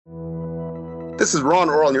This is Ron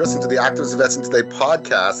Orl, and you're listening to the Activist Investing Today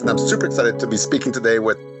podcast, and I'm super excited to be speaking today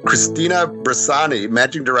with Christina Bresani,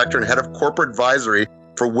 Managing Director and Head of Corporate Advisory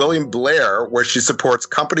for William Blair, where she supports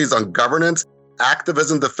companies on governance,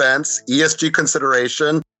 activism defense, ESG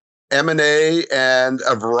consideration, M&A, and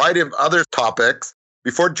a variety of other topics.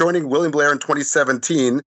 Before joining William Blair in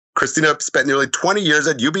 2017, Christina spent nearly 20 years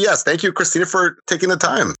at UBS. Thank you, Christina, for taking the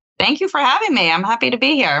time. Thank you for having me. I'm happy to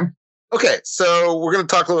be here. Okay, so we're going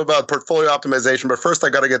to talk a little about portfolio optimization, but first I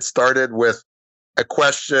got to get started with a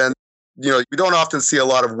question. You know, we don't often see a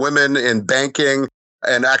lot of women in banking,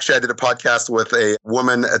 and actually I did a podcast with a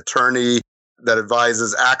woman attorney that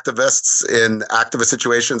advises activists in activist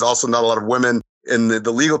situations, also not a lot of women in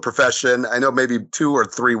the legal profession. I know maybe 2 or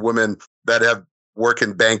 3 women that have work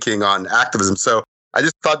in banking on activism. So I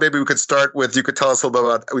just thought maybe we could start with, you could tell us a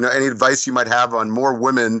little bit about, any advice you might have on more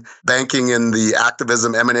women banking in the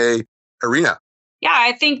activism M&A arena. Yeah,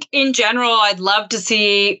 I think in general, I'd love to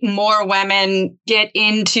see more women get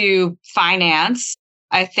into finance.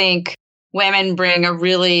 I think women bring a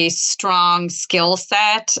really strong skill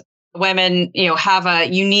set. Women, have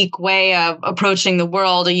a unique way of approaching the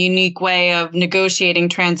world, a unique way of negotiating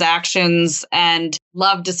transactions, and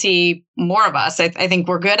love to see more of us. I think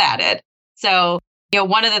we're good at it. So,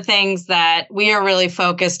 one of the things that we are really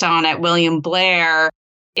focused on at William Blair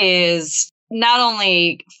is not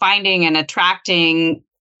only finding and attracting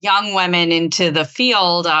young women into the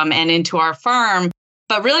field and into our firm,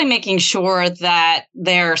 but really making sure that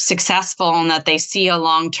they're successful and that they see a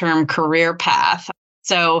long-term career path.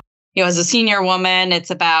 So, as a senior woman,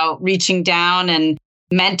 it's about reaching down and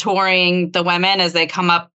mentoring the women as they come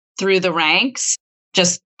up through the ranks.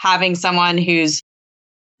 Just having someone who's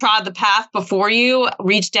trod the path before you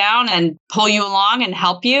reach down and pull you along and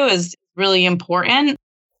help you is really important.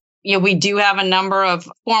 We do have a number of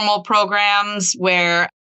formal programs where,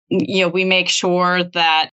 we make sure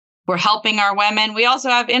that we're helping our women. We also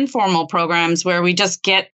have informal programs where we just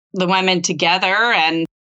get the women together and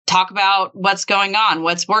talk about what's going on,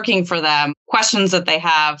 what's working for them, questions that they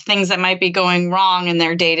have, things that might be going wrong in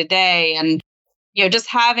their day to day. And, just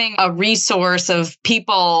having a resource of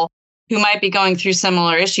people who might be going through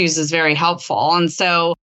similar issues is very helpful. And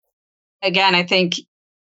so, again, I think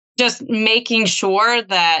just making sure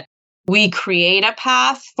that we create a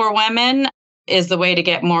path for women is the way to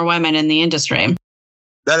get more women in the industry.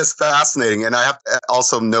 That is fascinating. And I have to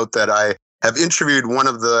also note that I have interviewed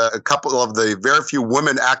a couple of the very few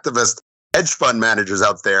women activist hedge fund managers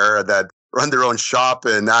out there that run their own shop,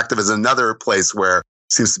 and activism, another place where it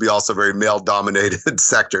seems to be also very male-dominated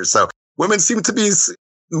sector. So women seem to be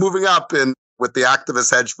moving up with the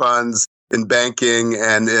activist hedge funds, in banking,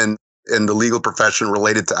 and in the legal profession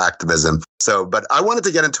related to activism. So, but I wanted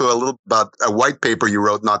to get into a little about a white paper you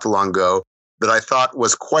wrote not too long ago that I thought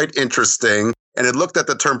was quite interesting. And it looked at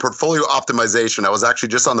the term portfolio optimization. I was actually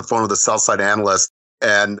just on the phone with a sell-side analyst,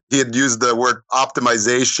 and he had used the word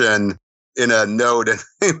optimization in a note, and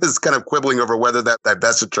he was kind of quibbling over whether that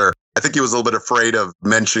divestiture. I think he was a little bit afraid of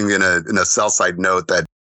mentioning in a sell-side note that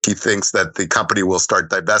he thinks that the company will start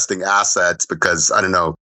divesting assets because, I don't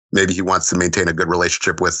know, maybe he wants to maintain a good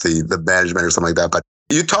relationship with the management or something like that. But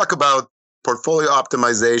you talk about portfolio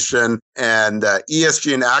optimization and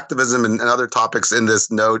ESG and activism and other topics in this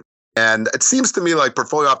note. And it seems to me like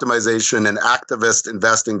portfolio optimization and activist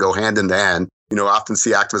investing go hand in hand. I often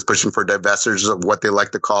see activists pushing for divestitures of what they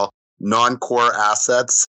like to call non-core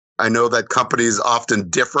assets. I know that companies often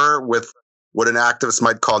differ with what an activist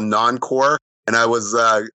might call non-core. And I was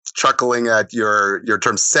chuckling at your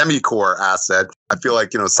term semi-core asset. I feel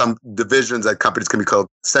like, some divisions at companies can be called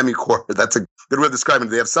semi-core. That's a good way of describing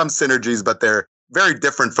it. They have some synergies, but they're very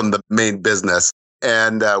different from the main business.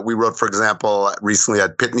 And we wrote, for example, recently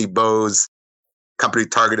at Pitney Bowes, company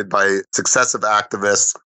targeted by successive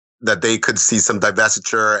activists, that they could see some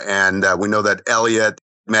divestiture. And we know that Elliott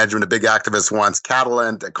management, a big activist, wants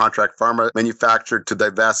Catalent, a contract pharma manufacturer, to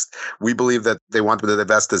divest. We believe that they want to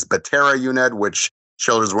divest this Bettera unit, which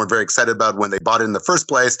shareholders weren't very excited about when they bought it in the first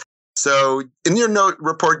place. So in your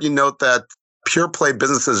report, you note that pure play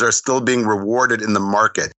businesses are still being rewarded in the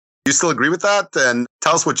market. Do you still agree with that? And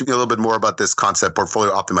tell us a little bit more about this concept,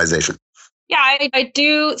 portfolio optimization. Yeah, I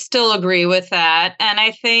do still agree with that. And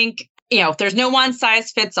I think, there's no one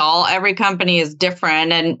size fits all. Every company is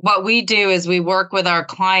different. And what we do is we work with our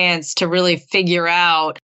clients to really figure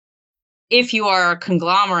out, if you are a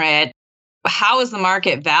conglomerate, how is the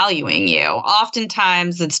market valuing you?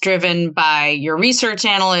 Oftentimes it's driven by your research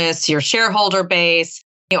analysts, your shareholder base.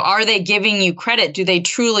 Are they giving you credit? Do they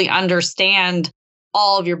truly understand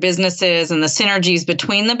all of your businesses and the synergies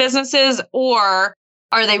between the businesses? Or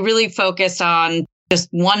are they really focused on just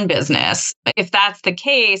one business. If that's the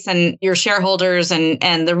case and your shareholders and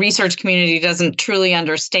the research community doesn't truly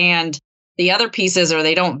understand the other pieces or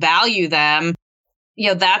they don't value them,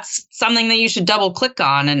 that's something that you should double click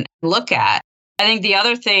on and look at. I think the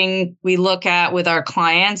other thing we look at with our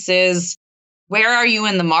clients is, where are you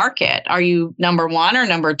in the market? Are you number one or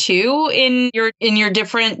number two in your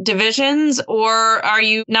different divisions, or are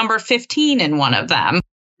you number 15 in one of them?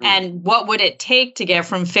 And what would it take to get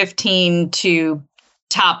from 15 to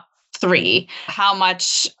top 3? How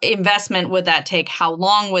much investment would that take? How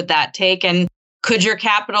long would that take? And could your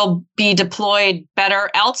capital be deployed better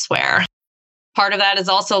elsewhere? Part of that is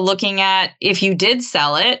also looking at, if you did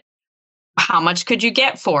sell it, how much could you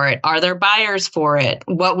get for it? Are there buyers for it?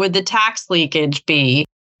 What would the tax leakage be?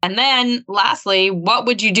 And then lastly, what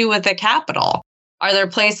would you do with the capital? Are there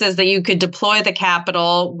places that you could deploy the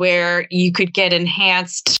capital where you could get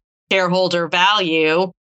enhanced shareholder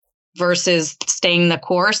value versus staying the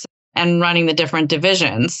course and running the different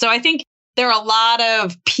divisions? So I think there are a lot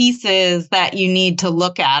of pieces that you need to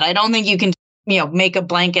look at. I don't think you can, make a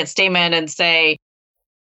blanket statement and say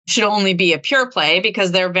should only be a pure play,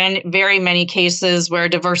 because there have been very many cases where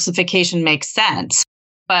diversification makes sense.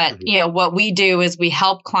 But, what we do is we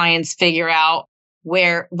help clients figure out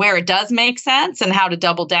where it does make sense and how to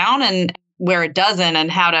double down, and where it doesn't and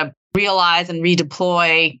how to realize and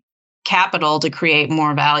redeploy capital to create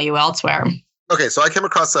more value elsewhere. Okay, so I came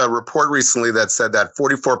across a report recently that said that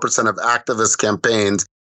 44% of activist campaigns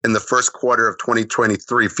in the first quarter of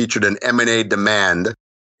 2023 featured an M&A demand.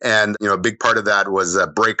 And, a big part of that was a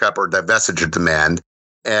breakup or divestiture demand.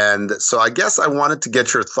 And so I guess I wanted to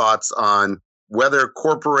get your thoughts on whether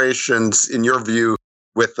corporations, in your view,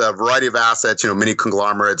 with a variety of assets, mini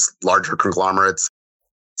conglomerates, larger conglomerates,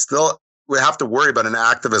 still we have to worry about an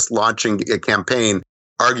activist launching a campaign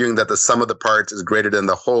arguing that the sum of the parts is greater than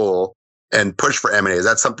the whole and push for M&A. Is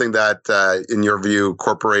that something that, in your view,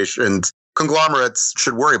 corporations, conglomerates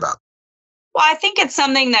should worry about? Well, I think it's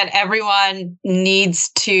something that everyone needs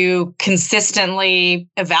to consistently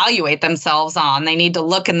evaluate themselves on. They need to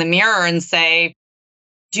look in the mirror and say,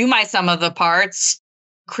 do my sum of the parts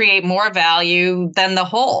create more value than the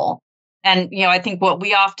whole? And, I think what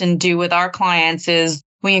we often do with our clients is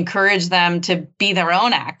we encourage them to be their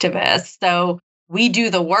own activists. So we do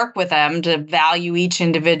the work with them to value each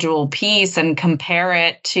individual piece and compare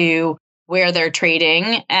it to where they're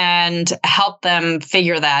trading and help them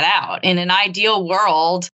figure that out. In an ideal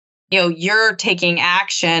world, you're taking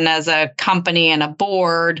action as a company and a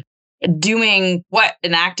board, doing what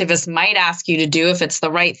an activist might ask you to do if it's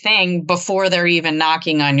the right thing before they're even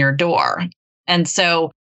knocking on your door. And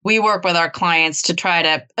so we work with our clients to try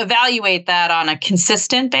to evaluate that on a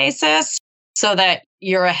consistent basis so that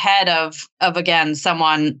you're ahead of again,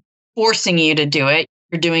 someone forcing you to do it.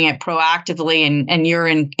 You're doing it proactively and you're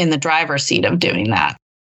in the driver's seat of doing that.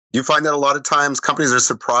 You find that a lot of times companies are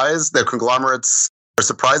surprised, that conglomerates are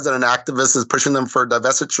surprised that an activist is pushing them for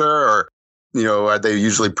divestiture, or, are they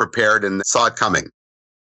usually prepared and saw it coming?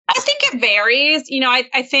 I think it varies.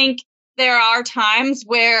 I think there are times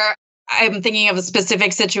where I'm thinking of a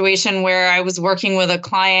specific situation where I was working with a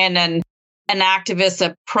client and an activist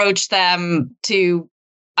approached them to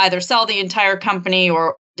either sell the entire company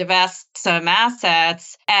or divest some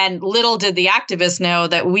assets. And little did the activists know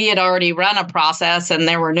that we had already run a process and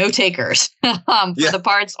there were no takers for the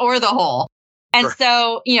parts or the whole. And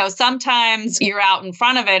so, sometimes you're out in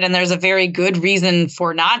front of it and there's a very good reason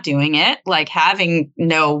for not doing it, like having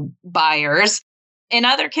no buyers. In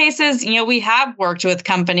other cases, we have worked with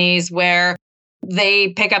companies where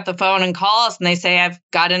they pick up the phone and call us and they say, I've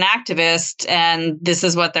got an activist and this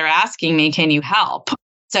is what they're asking me. Can you help?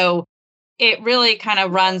 So it really kind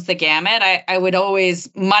of runs the gamut. I would always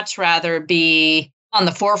much rather be on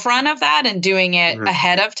the forefront of that and doing it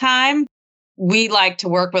ahead of time. We like to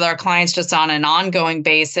work with our clients just on an ongoing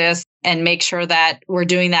basis and make sure that we're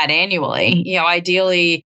doing that annually.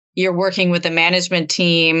 Ideally, you're working with the management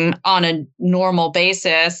team on a normal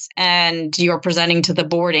basis and you're presenting to the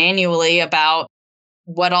board annually about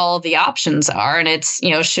what all the options are. And it's,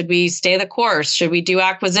 should we stay the course? Should we do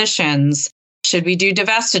acquisitions? Should we do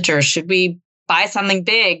divestitures? Should we buy something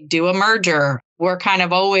big, do a merger? We're kind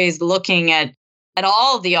of always looking at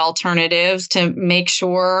all of the alternatives to make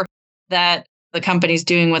sure that the company's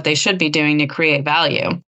doing what they should be doing to create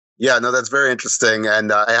value. Yeah, no, that's very interesting.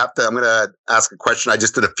 And I'm going to ask a question. I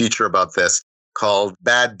just did a feature about this called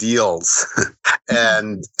Bad Deals.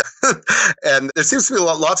 and there seems to be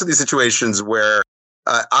lots of these situations where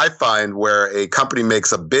I find where a company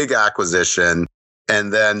makes a big acquisition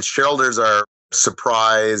and then shareholders are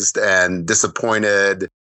surprised and disappointed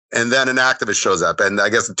And then an activist shows up. And I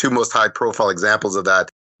guess the two most high profile examples of that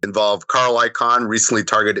involve Carl Icahn recently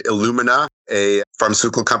targeted Illumina, a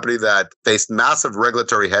pharmaceutical company that faced massive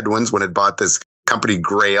regulatory headwinds when it bought this company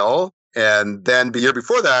Grail. And then the year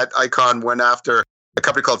before that, Icahn went after a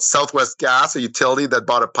company called Southwest Gas, a utility that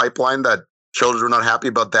bought a pipeline that shareholders were not happy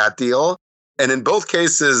about that deal. And in both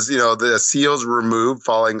cases, the CEOs were removed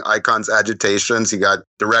following Icahn's agitations. He got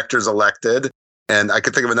directors elected. And I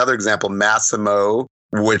could think of another example, Massimo,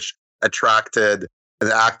 which attracted an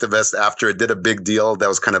activist after it did a big deal that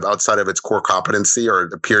was kind of outside of its core competency, or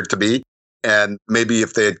it appeared to be. And maybe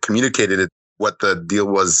if they had communicated it, what the deal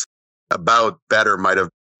was about better, might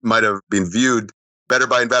have been viewed better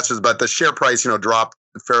by investors. But the share price, dropped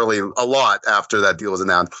fairly a lot after that deal was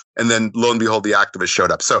announced. And then lo and behold, the activist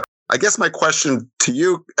showed up. So I guess my question to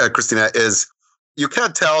you, Christina, is you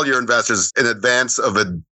can't tell your investors in advance of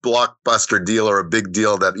a blockbuster deal or a big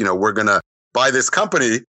deal that, we're going to buy this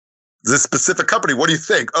company, this specific company. What do you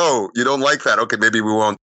think? Oh, you don't like that? Okay, maybe we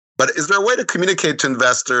won't. But is there a way to communicate to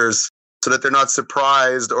investors so that they're not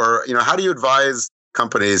surprised? Or, how do you advise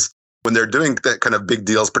companies when they're doing that kind of big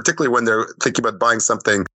deals, particularly when they're thinking about buying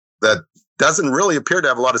something that doesn't really appear to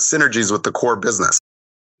have a lot of synergies with the core business?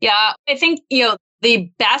 Yeah, I think,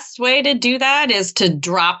 the best way to do that is to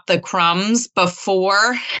drop the crumbs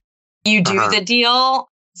before you do the deal.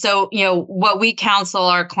 So, what we counsel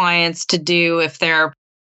our clients to do if they're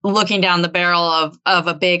looking down the barrel of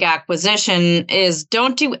a big acquisition is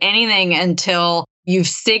don't do anything until you've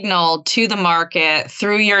signaled to the market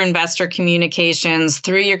through your investor communications,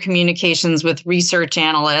 through your communications with research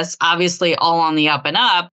analysts, obviously all on the up and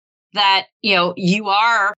up, that, you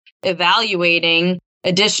are evaluating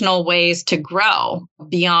additional ways to grow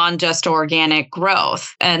beyond just organic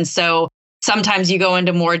growth. And so sometimes you go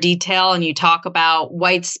into more detail and you talk about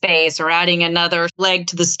white space or adding another leg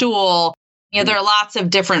to the stool. There are lots of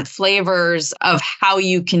different flavors of how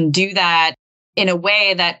you can do that in a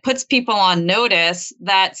way that puts people on notice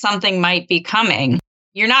that something might be coming.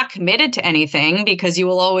 You're not committed to anything because you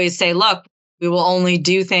will always say, look, we will only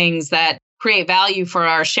do things that create value for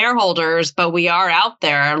our shareholders, but we are out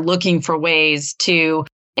there looking for ways to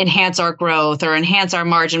enhance our growth or enhance our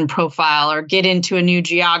margin profile or get into a new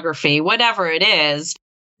geography, whatever it is.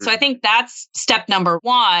 So I think that's step number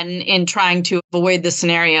one in trying to avoid the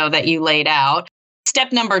scenario that you laid out.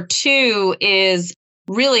 Step number two is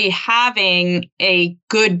really having a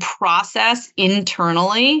good process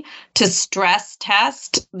internally to stress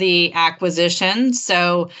test the acquisition.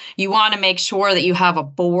 So you want to make sure that you have a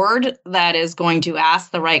board that is going to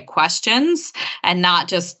ask the right questions and not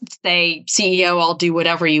just say, CEO, I'll do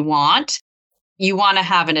whatever you want. You want to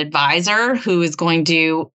have an advisor who is going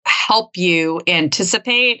to help you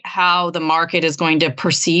anticipate how the market is going to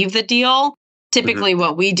perceive the deal. Typically,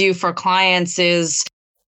 what we do for clients is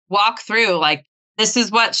walk through, this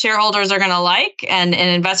is what shareholders are going to like and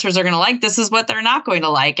investors are going to like. This is what they're not going to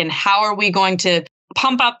like. And how are we going to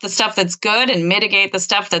pump up the stuff that's good and mitigate the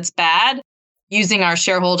stuff that's bad using our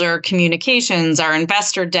shareholder communications, our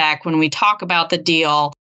investor deck when we talk about the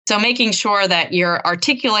deal. So making sure that you're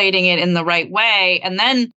articulating it in the right way. And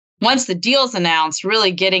then once the deal's announced,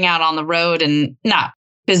 really getting out on the road and not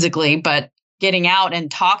physically, but getting out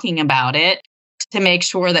and talking about it to make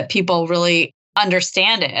sure that people really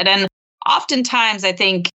understand it. And oftentimes, I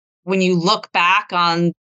think when you look back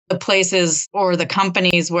on the places or the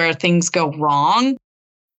companies where things go wrong,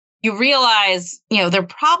 you realize, there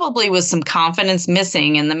probably was some confidence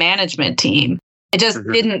missing in the management team. It just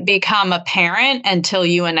didn't become apparent until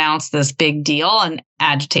you announced this big deal and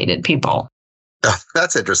agitated people.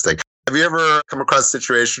 That's interesting. Have you ever come across a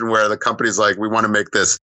situation where the company's like, we want to make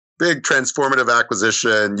this big transformative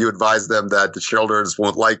acquisition. You advise them that the shareholders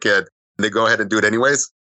won't like it, and they go ahead and do it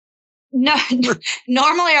anyways? No,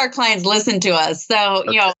 normally our clients listen to us. So,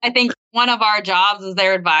 I think one of our jobs as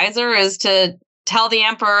their advisor is to tell the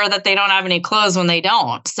emperor that they don't have any clothes when they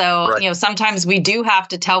don't. So, sometimes we do have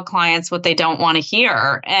to tell clients what they don't want to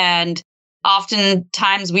hear. And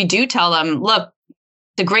oftentimes we do tell them, look,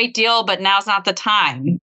 it's a great deal, but now's not the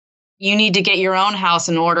time. You need to get your own house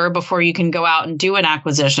in order before you can go out and do an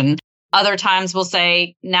acquisition. Other times we'll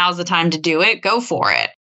say, now's the time to do it. Go for it.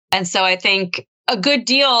 And so I think a good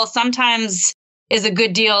deal sometimes is a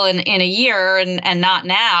good deal in a year and not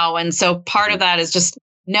now. And so part of that is just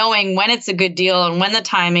knowing when it's a good deal and when the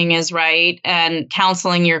timing is right and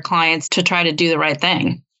counseling your clients to try to do the right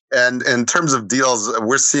thing. And in terms of deals,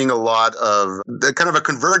 we're seeing a lot of the kind of a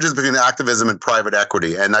convergence between activism and private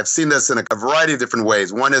equity. And I've seen this in a variety of different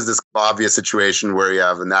ways. One is this obvious situation where you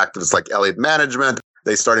have an activist like Elliott Management.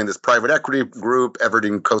 They starting this private equity group,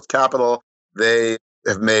 Everdeen Coast Capital. They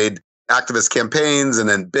have made activist campaigns and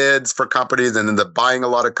then bids for companies and then the buying a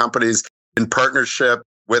lot of companies in partnership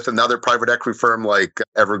with another private equity firm like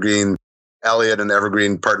Evergreen. Elliott and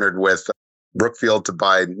Evergreen partnered with Brookfield to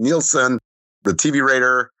buy Nielsen, the TV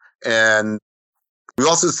rater. And we've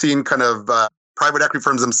also seen kind of private equity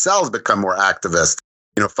firms themselves become more activist,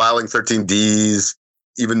 filing 13Ds,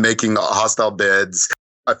 even making hostile bids.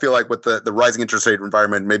 I feel like with the rising interest rate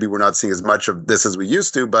environment, maybe we're not seeing as much of this as we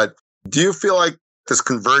used to. But do you feel like this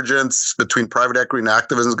convergence between private equity and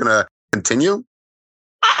activism is going to continue?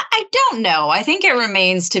 I don't know. I think it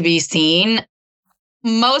remains to be seen.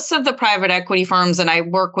 Most of the private equity firms, and I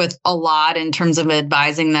work with a lot in terms of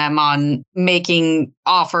advising them on making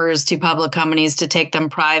offers to public companies to take them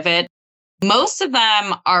private, most of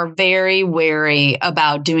them are very wary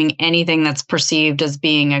about doing anything that's perceived as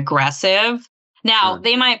being aggressive. Now,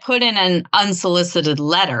 they might put in an unsolicited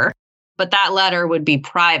letter, but that letter would be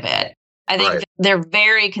private. I think they're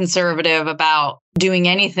very conservative about doing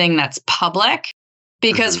anything that's public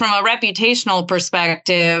because from a reputational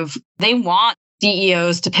perspective, they want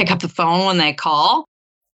CEOs to pick up the phone when they call.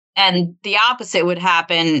 And the opposite would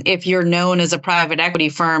happen if you're known as a private equity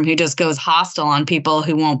firm who just goes hostile on people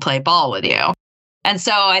who won't play ball with you. And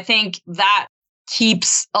so I think that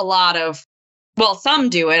keeps a lot of, well, some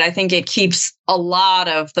do it. I think it keeps a lot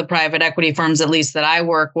of the private equity firms, at least that I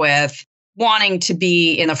work with, wanting to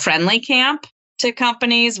be in a friendly camp to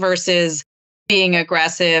companies versus being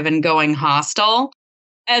aggressive and going hostile.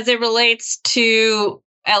 As it relates to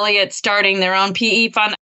Elliott starting their own PE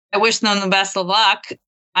fund, I wish them the best of luck.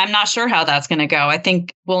 I'm not sure how that's going to go. I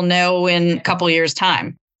think we'll know in a couple years'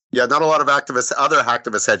 time. Yeah, not a lot of other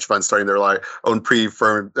activist hedge funds starting their own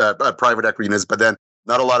private equity units, but then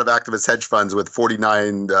not a lot of activist hedge funds with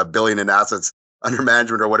 $49 billion in assets under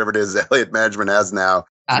management or whatever it is Elliott Management has now.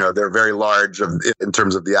 They're very large in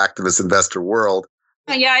terms of the activist investor world.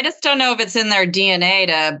 Yeah, I just don't know if it's in their DNA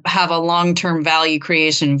to have a long-term value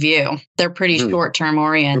creation view. They're pretty short-term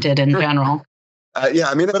oriented in general.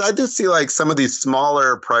 But I do see like some of these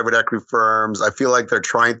smaller private equity firms, I feel like they're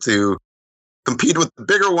trying to compete with the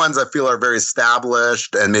bigger ones I feel are very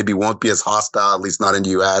established and maybe won't be as hostile, at least not in the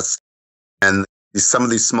US. And some of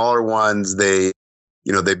these smaller ones, they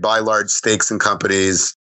buy large stakes in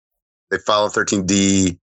companies. They file a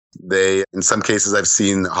 13D. In some cases, I've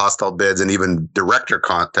seen hostile bids and even director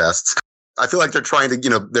contests. I feel like they're trying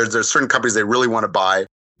to, there's certain companies they really want to buy.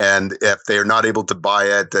 And if they're not able to buy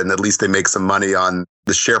it, then at least they make some money on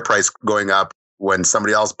the share price going up when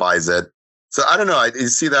somebody else buys it. So I don't know. You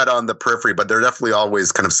see that on the periphery, but there are definitely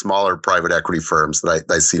always kind of smaller private equity firms that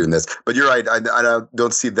I see in this. But you're right. I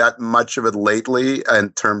don't see that much of it lately in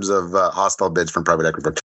terms of hostile bids from private equity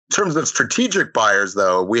firms. In terms of strategic buyers,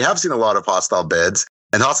 though, we have seen a lot of hostile bids.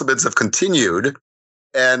 And hostile bids have continued.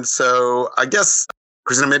 And so I guess,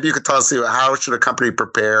 Christina, maybe you could tell us how should a company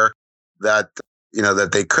prepare that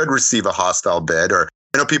they could receive a hostile bid? Or,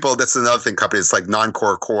 people, that's another thing, companies like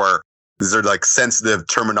non-core core. These are like sensitive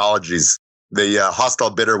terminologies. The hostile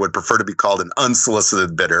bidder would prefer to be called an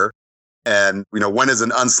unsolicited bidder. And, when does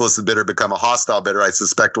an unsolicited bidder become a hostile bidder? I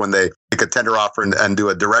suspect when they make a tender offer and do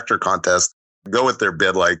a director contest, go with their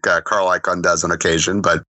bid like Carl Icahn does on occasion.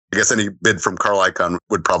 But I guess any bid from Carl Icahn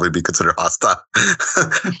would probably be considered hostile.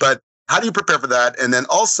 But how do you prepare for that? And then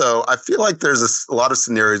also, I feel like there's a lot of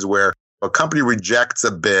scenarios where a company rejects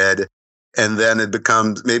a bid and then it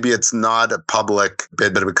becomes, maybe it's not a public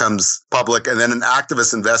bid, but it becomes public. And then an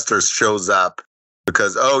activist investor shows up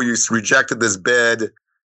because, you rejected this bid.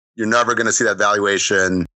 You're never going to see that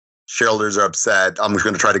valuation. Shareholders are upset. I'm just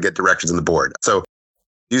going to try to get directions on the board. So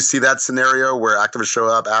do you see that scenario where activists show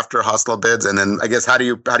up after hostile bids? And then I guess, how do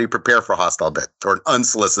you prepare for a hostile bid or an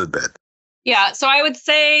unsolicited bid? Yeah. So I would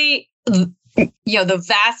say, the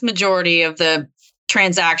vast majority of the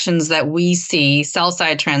transactions that we see,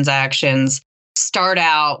 sell-side transactions, start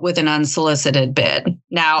out with an unsolicited bid.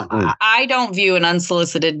 Now, I don't view an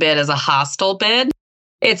unsolicited bid as a hostile bid.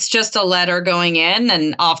 It's just a letter going in,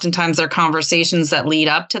 and oftentimes there are conversations that lead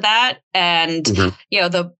up to that. And,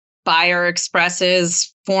 the buyer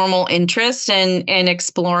expresses formal interest in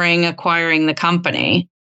exploring acquiring the company.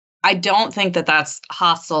 I don't think that that's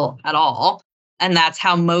hostile at all. And that's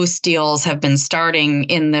how most deals have been starting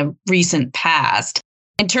in the recent past.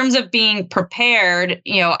 In terms of being prepared,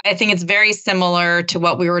 I think it's very similar to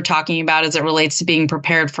what we were talking about as it relates to being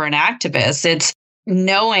prepared for an activist. It's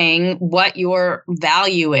knowing what your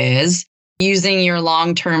value is using your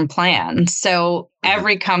long-term plan. So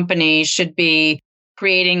every company should be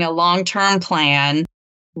creating a long-term plan,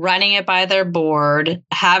 running it by their board,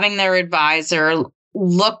 having their advisor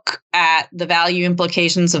look at the value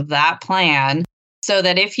implications of that plan so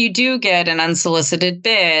that if you do get an unsolicited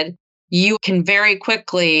bid, you can very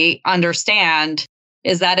quickly understand,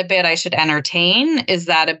 is that a bid I should entertain? Is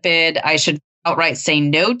that a bid I should outright say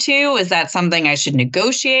no to? Is that something I should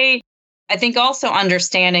negotiate? I think also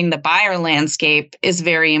understanding the buyer landscape is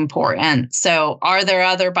very important. So are there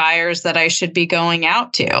other buyers that I should be going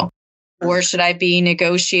out to? Or should I be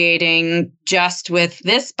negotiating just with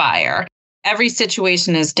this buyer? Every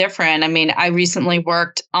situation is different. I mean, I recently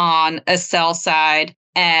worked on a sell side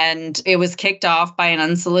and it was kicked off by an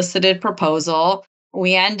unsolicited proposal.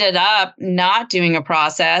 We ended up not doing a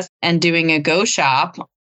process and doing a go shop.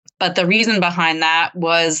 But the reason behind that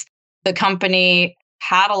was the company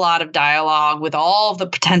had a lot of dialogue with all of the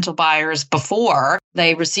potential buyers before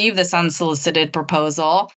they received this unsolicited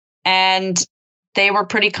proposal. And they were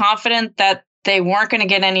pretty confident that they weren't going to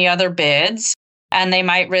get any other bids and they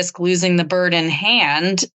might risk losing the bird in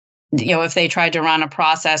hand, if they tried to run a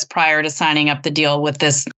process prior to signing up the deal with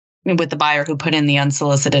the buyer who put in the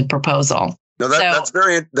unsolicited proposal. No, that's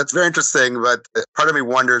very interesting. But part of me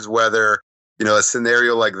wonders whether, a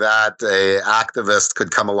scenario like that, a activist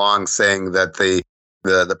could come along saying that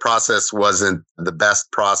the process wasn't the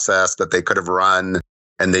best process that they could have run,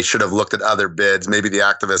 and they should have looked at other bids. Maybe the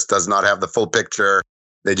activist does not have the full picture.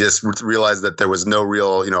 They just realized that there was no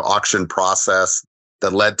real, auction process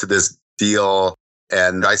that led to this deal.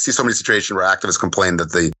 And I see so many situations where activists complain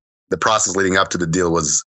that the process leading up to the deal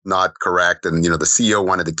was not correct. And, the CEO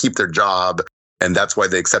wanted to keep their job. And that's why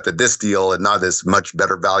they accepted this deal and not this much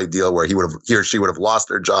better value deal where he or she would have lost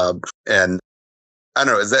their job. And I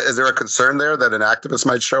don't know, is there a concern there that an activist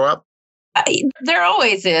might show up? There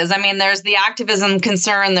always is. I mean, there's the activism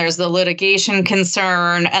concern, there's the litigation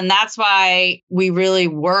concern, and that's why we really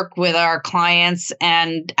work with our clients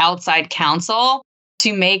and outside counsel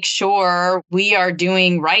to make sure we are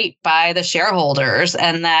doing right by the shareholders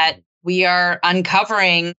and that we are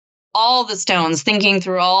uncovering all the stones, thinking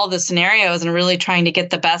through all the scenarios and really trying to get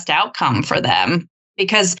the best outcome for them.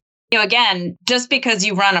 Because, again, just because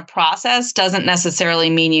you run a process doesn't necessarily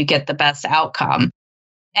mean you get the best outcome.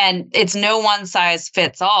 And it's no one size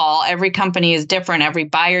fits all. Every company is different. Every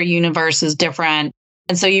buyer universe is different.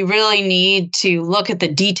 And so you really need to look at the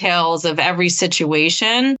details of every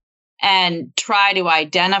situation and try to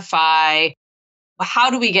identify, how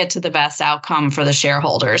do we get to the best outcome for the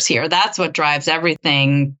shareholders here? That's what drives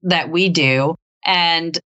everything that we do.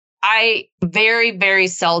 And I very, very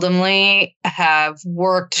seldomly have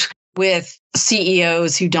worked with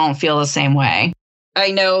CEOs who don't feel the same way.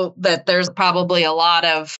 I know that there's probably a lot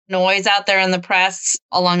of noise out there in the press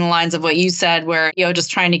along the lines of what you said, where, just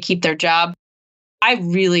trying to keep their job. I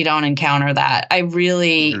really don't encounter that. I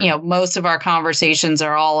really, most of our conversations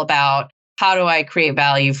are all about, how do I create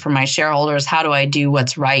value for my shareholders? How do I do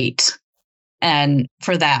what's right and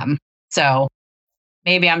for them? So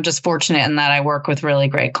maybe I'm just fortunate in that I work with really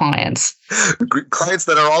great clients. Clients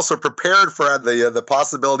that are also prepared for the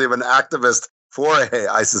possibility of an activist foray,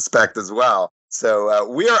 I suspect, as well. So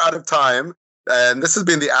we are out of time. And this has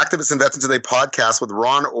been the Activist Investing Today podcast with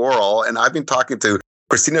Ron Orrell. And I've been talking to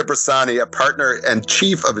Christina Bresani, a partner and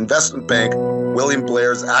chief of investment bank, William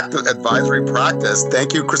Blair's active advisory practice.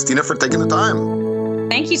 Thank you, Christina, for taking the time.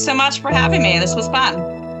 Thank you so much for having me. This was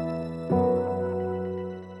fun.